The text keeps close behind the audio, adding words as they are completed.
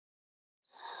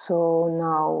So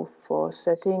now for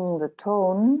setting the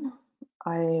tone,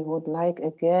 I would like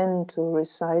again to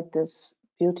recite this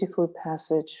beautiful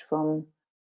passage from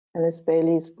Alice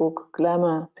Bailey's book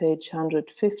Glamour, page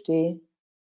 150,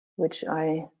 which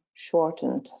I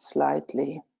shortened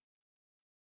slightly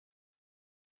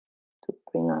to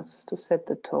bring us, to set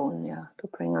the tone, to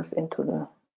bring us into the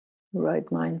right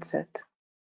mindset.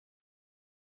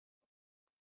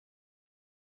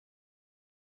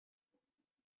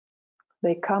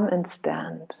 They come and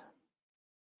stand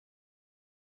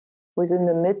within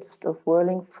the midst of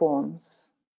whirling forms,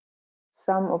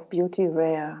 some of beauty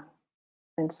rare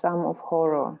and some of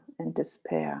horror and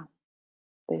despair.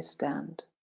 They stand.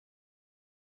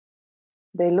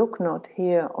 They look not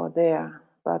here or there,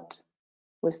 but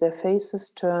with their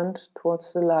faces turned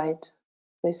towards the light,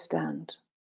 they stand.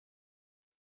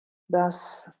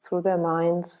 Thus, through their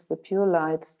minds, the pure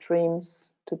light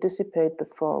streams to dissipate the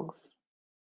fogs.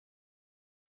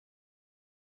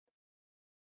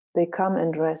 They come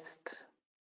and rest.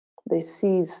 They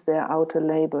cease their outer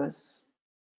labors.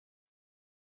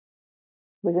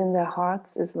 Within their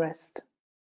hearts is rest.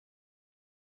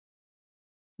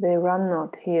 They run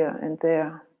not here and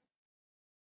there,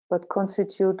 but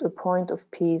constitute a point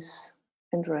of peace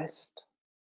and rest.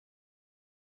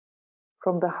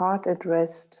 From the heart at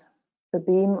rest, a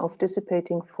beam of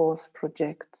dissipating force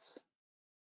projects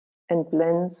and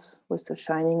blends with the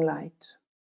shining light.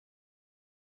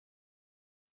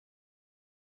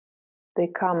 They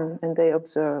come and they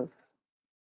observe.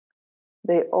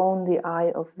 They own the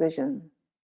eye of vision.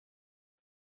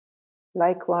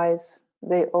 Likewise,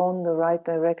 they own the right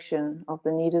direction of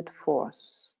the needed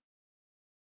force.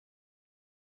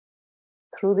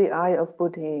 Through the eye of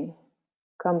Buddhi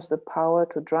comes the power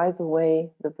to drive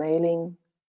away the veiling,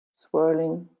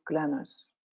 swirling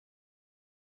glamours.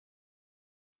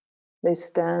 They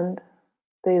stand,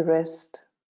 they rest,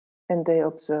 and they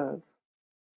observe.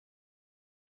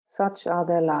 Such are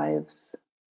their lives,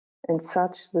 and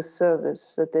such the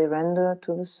service that they render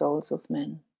to the souls of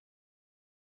men.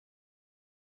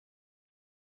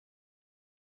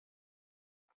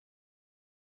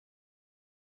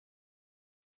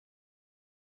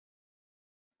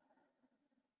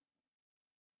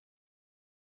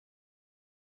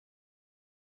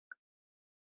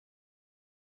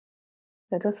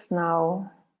 Let us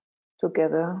now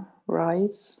together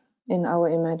rise in our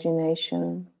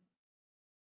imagination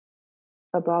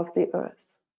above the earth.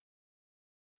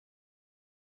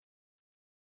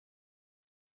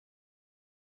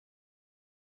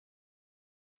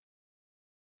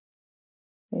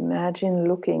 Imagine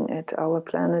looking at our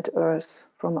planet Earth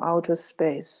from outer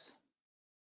space.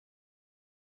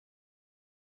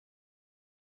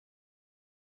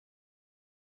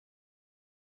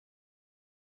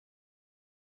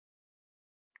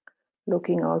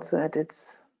 Looking also at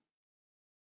its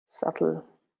subtle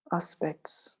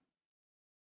aspects,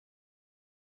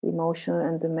 the emotional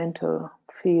and the mental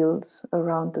fields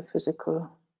around the physical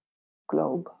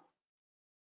globe.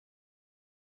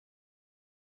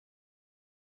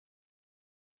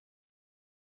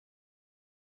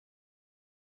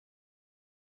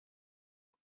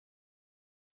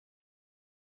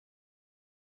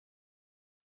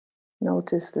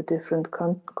 Notice the different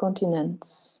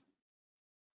continents.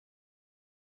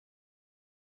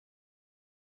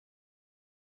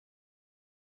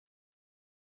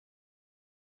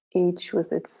 Each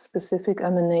with its specific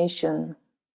emanation,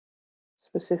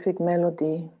 specific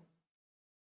melody.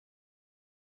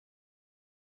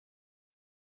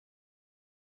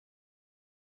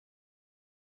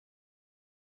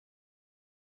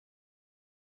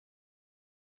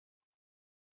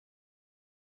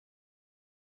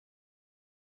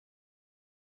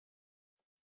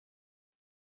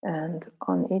 And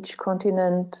on each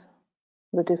continent,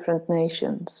 the different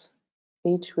nations,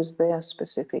 each with their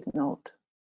specific note.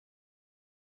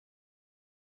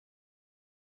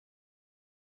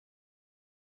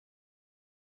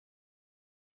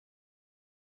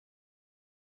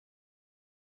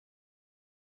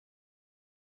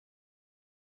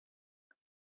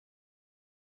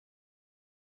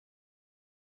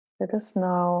 Let us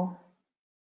now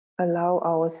allow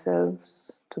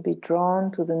ourselves to be drawn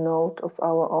to the note of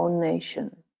our own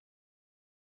nation.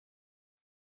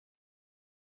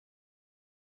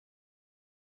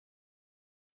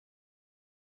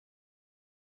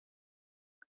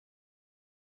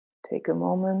 Take a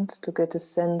moment to get a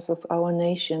sense of our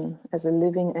nation as a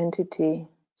living entity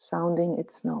sounding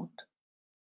its note.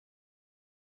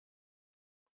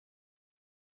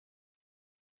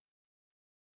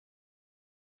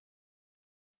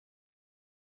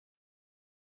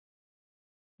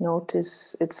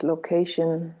 Notice its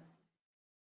location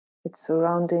its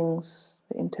surroundings,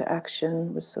 the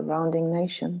interaction with surrounding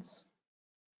nations.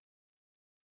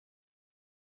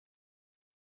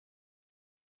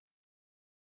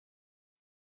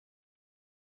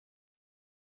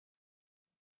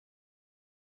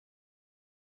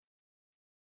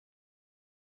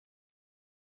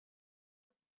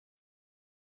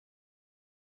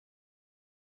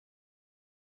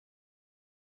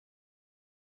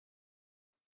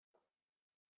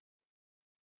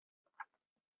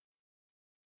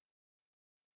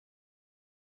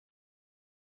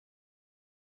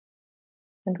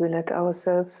 And we let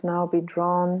ourselves now be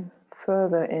drawn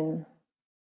further in,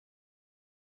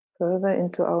 further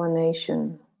into our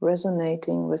nation,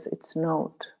 resonating with its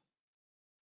note.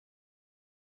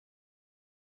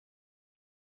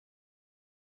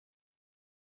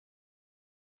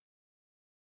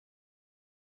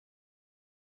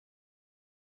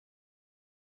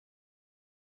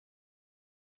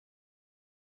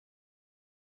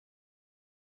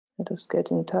 Let us get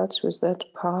in touch with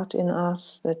that part in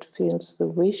us that feels the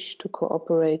wish to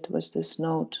cooperate with this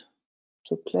note,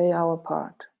 to play our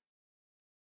part.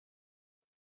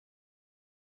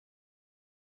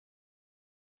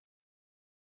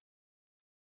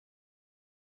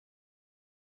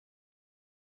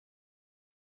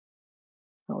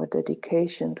 Our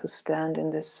dedication to stand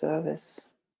in this service.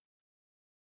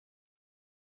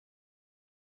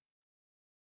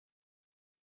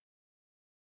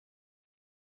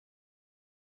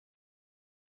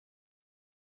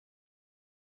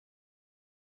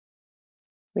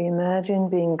 We imagine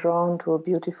being drawn to a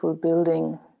beautiful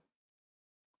building,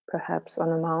 perhaps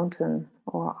on a mountain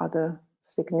or other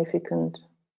significant,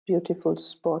 beautiful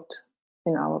spot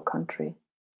in our country.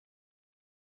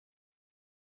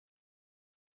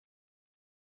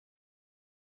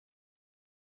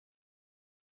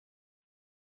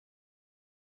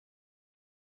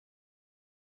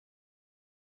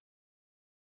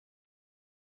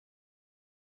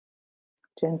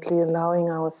 Gently allowing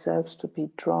ourselves to be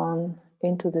drawn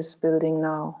into this building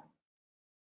now,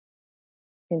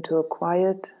 into a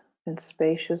quiet and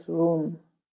spacious room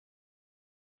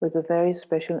with a very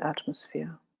special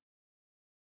atmosphere.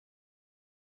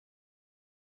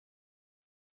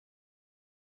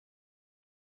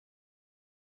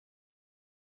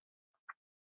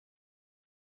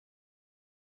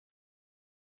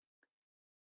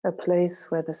 A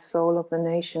place where the soul of the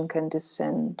nation can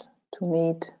descend to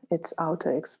meet its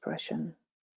outer expression.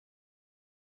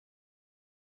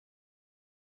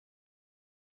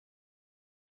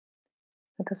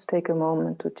 Let us take a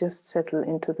moment to just settle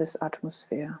into this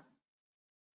atmosphere.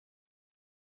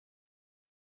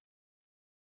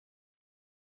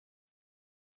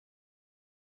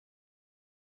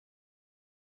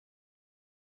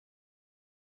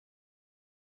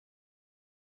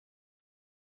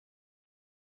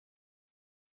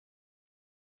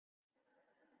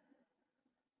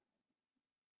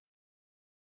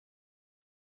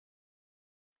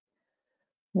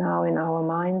 Now in our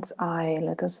mind's eye,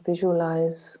 let us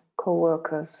visualize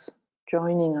co-workers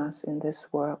joining us in this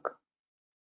work.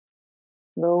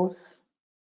 Those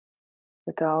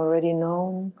that are already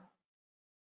known,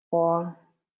 or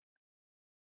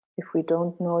if we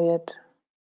don't know yet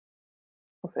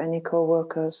of any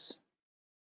co-workers,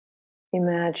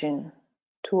 imagine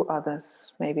 2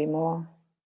 others, maybe more,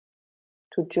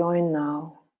 to join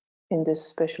now in this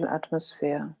special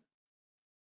atmosphere,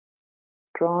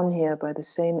 drawn here by the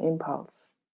same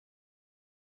impulse.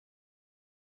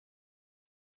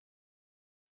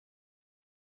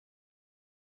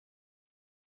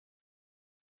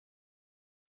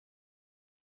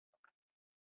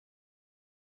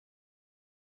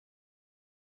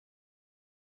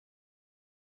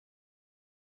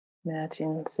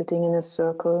 Imagine sitting in a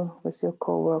circle with your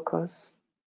co-workers,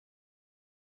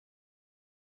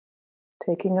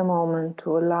 taking a moment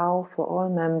to allow for all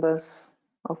members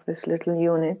of this little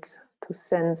unit to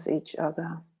sense each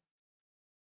other,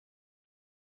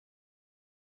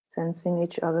 sensing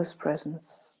each other's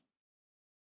presence.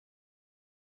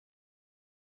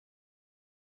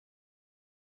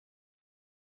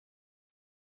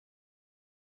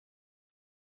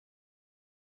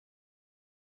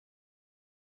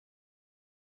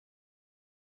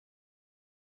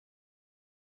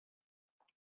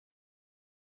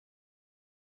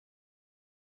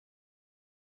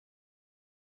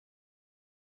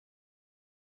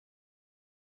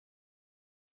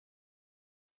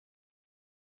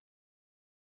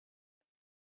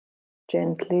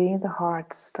 Gently, the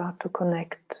hearts start to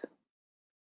connect,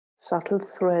 subtle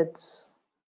threads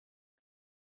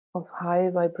of high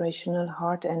vibrational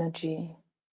heart energy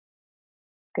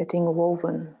getting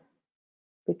woven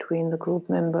between the group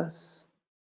members.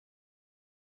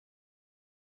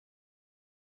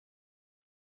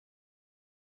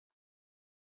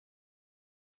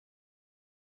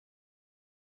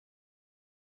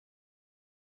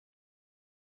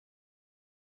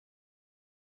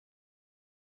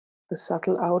 The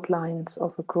subtle outlines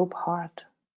of a group heart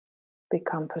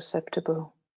become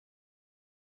perceptible.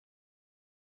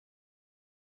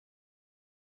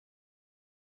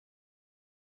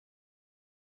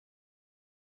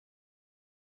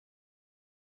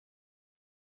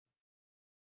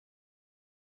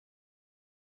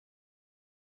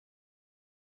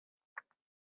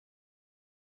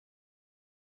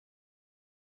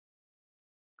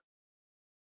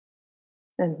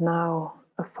 And now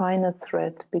a finer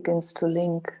thread begins to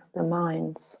link the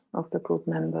minds of the group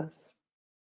members.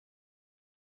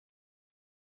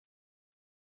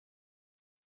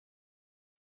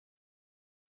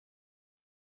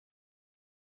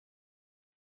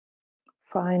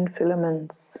 Fine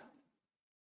filaments,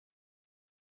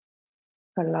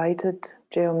 a lighted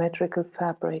geometrical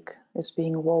fabric is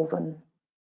being woven.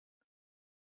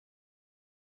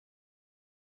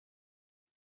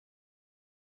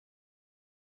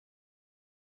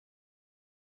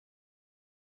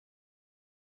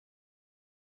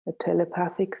 A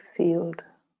telepathic field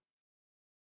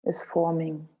is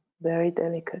forming, very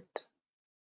delicate.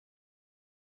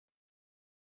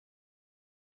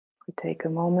 We take a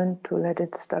moment to let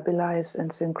it stabilize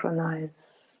and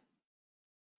synchronize.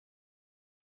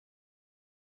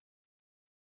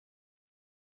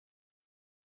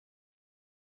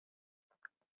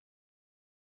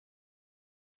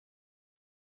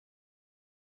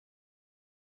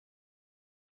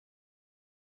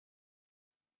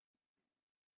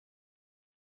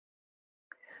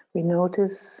 We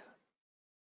notice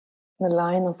the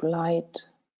line of light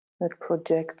that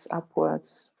projects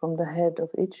upwards from the head of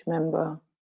each member,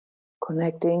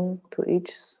 connecting to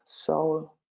each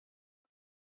soul.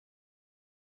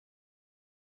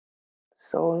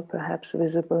 Soul perhaps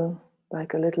visible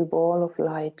like a little ball of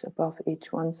light above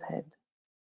each one's head.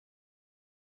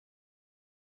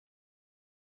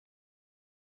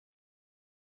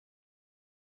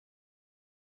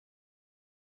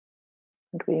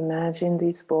 And we imagine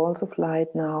these balls of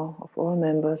light now of all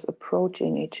members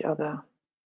approaching each other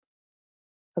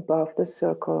above the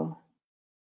circle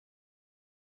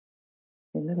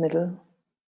in the middle,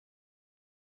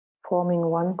 forming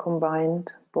one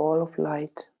combined ball of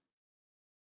light.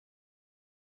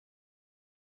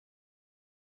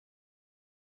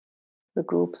 The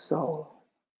group soul.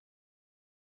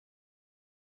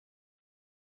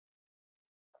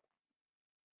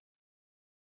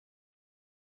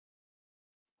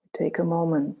 Take a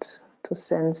moment to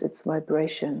sense its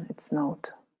vibration, its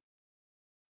note.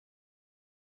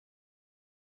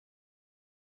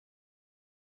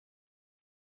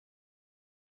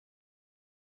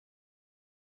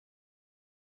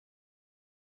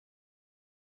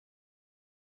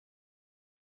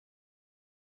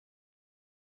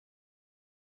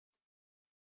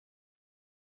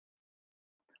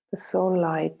 The soul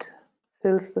light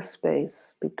fills the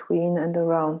space between and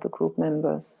around the group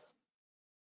members.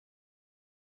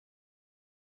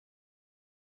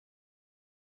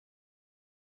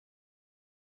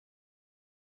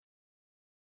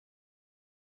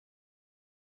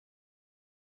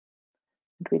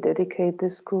 And we dedicate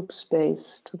this group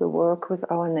space to the work with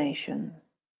our nation,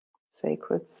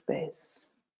 sacred space.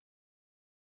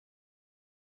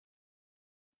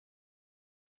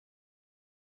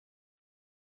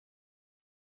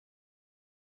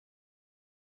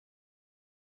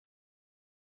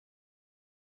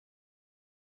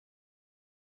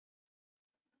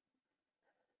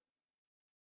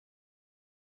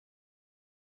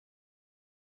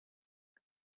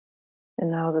 And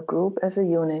now the group as a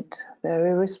unit,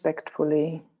 very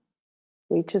respectfully,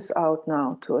 reaches out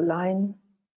now to align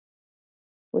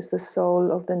with the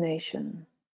soul of the nation,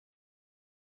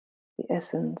 the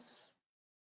essence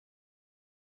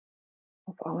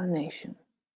of our nation.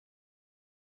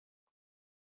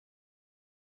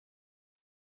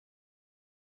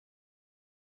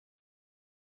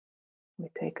 We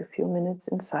take a few minutes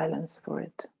in silence for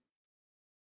it.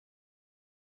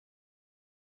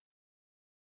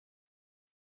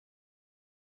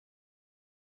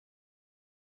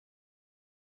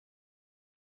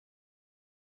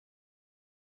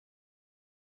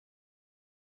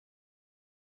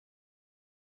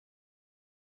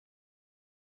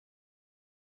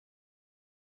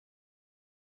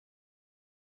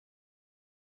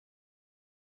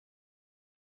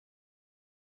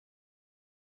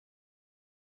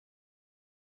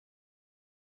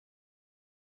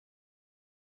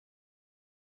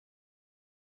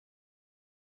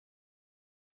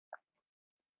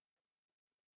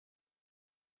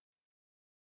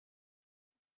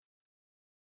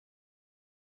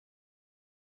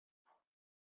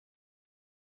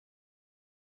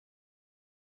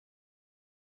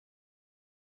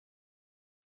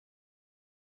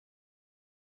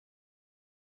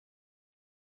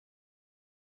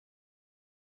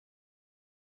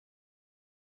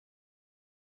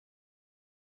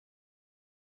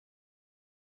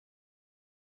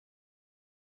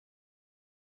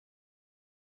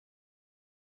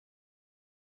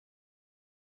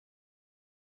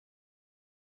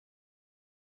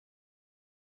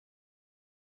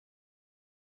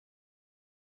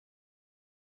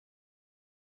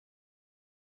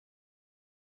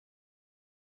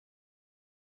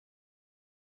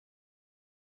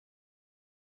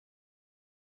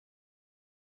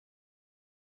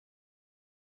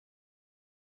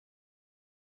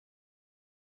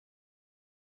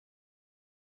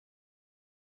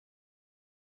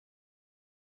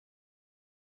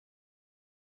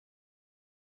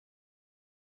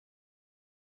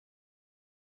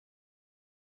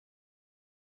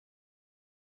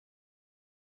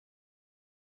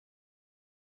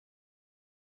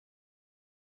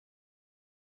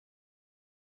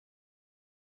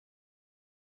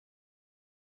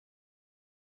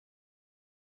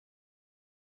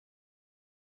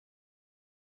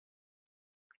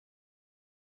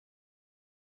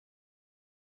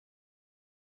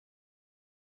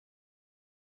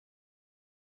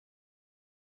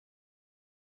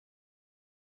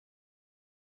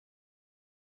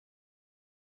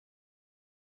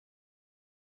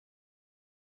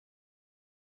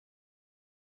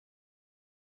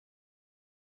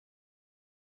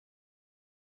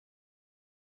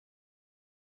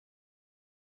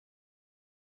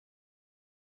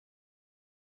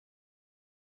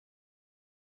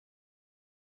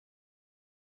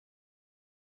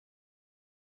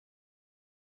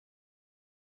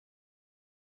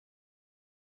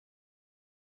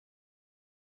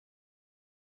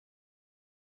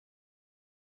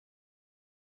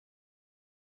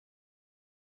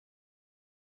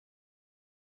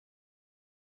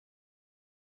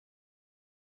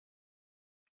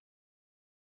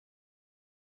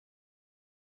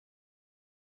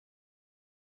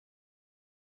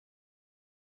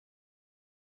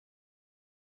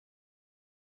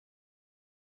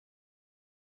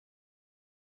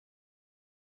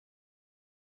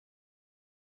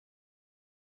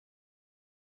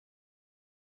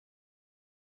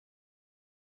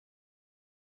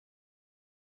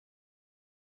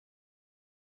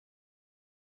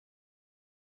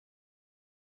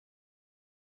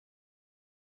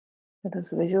 Let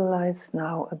us visualize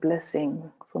now a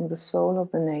blessing from the soul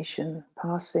of the nation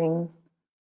passing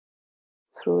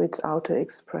through its outer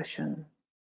expression,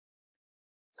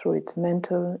 through its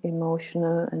mental,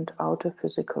 emotional, and outer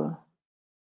physical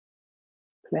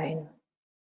plane.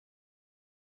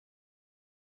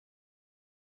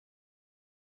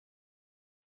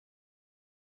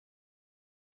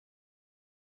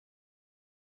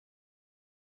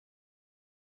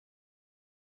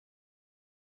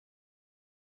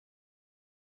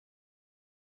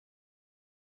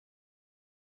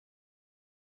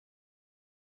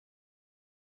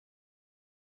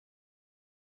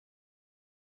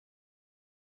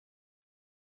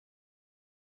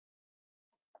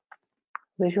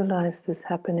 Visualize this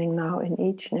happening now in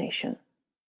each nation.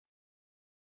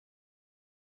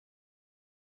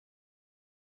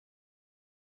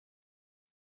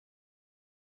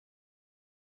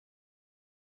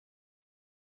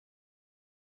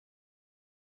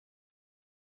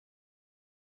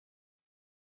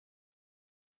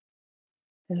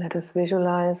 And let us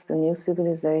visualize the new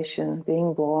civilization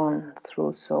being born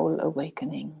through soul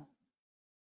awakening.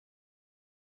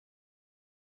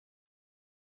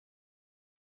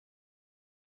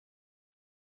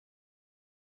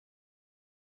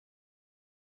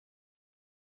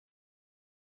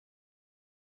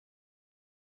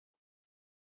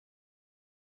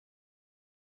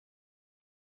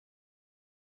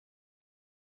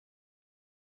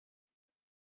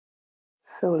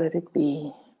 So let it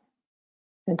be,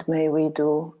 and may we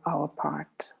do our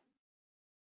part.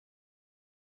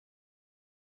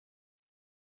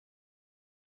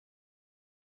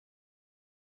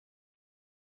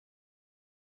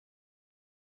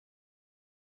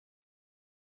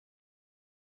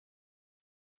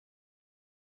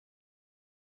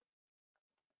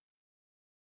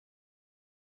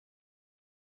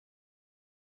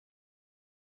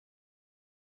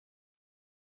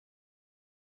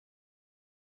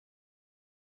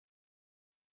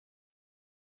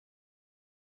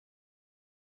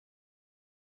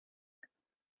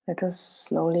 Let us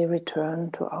slowly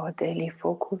return to our daily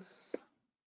focus,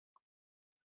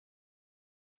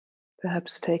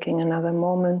 perhaps taking another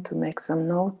moment to make some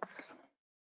notes.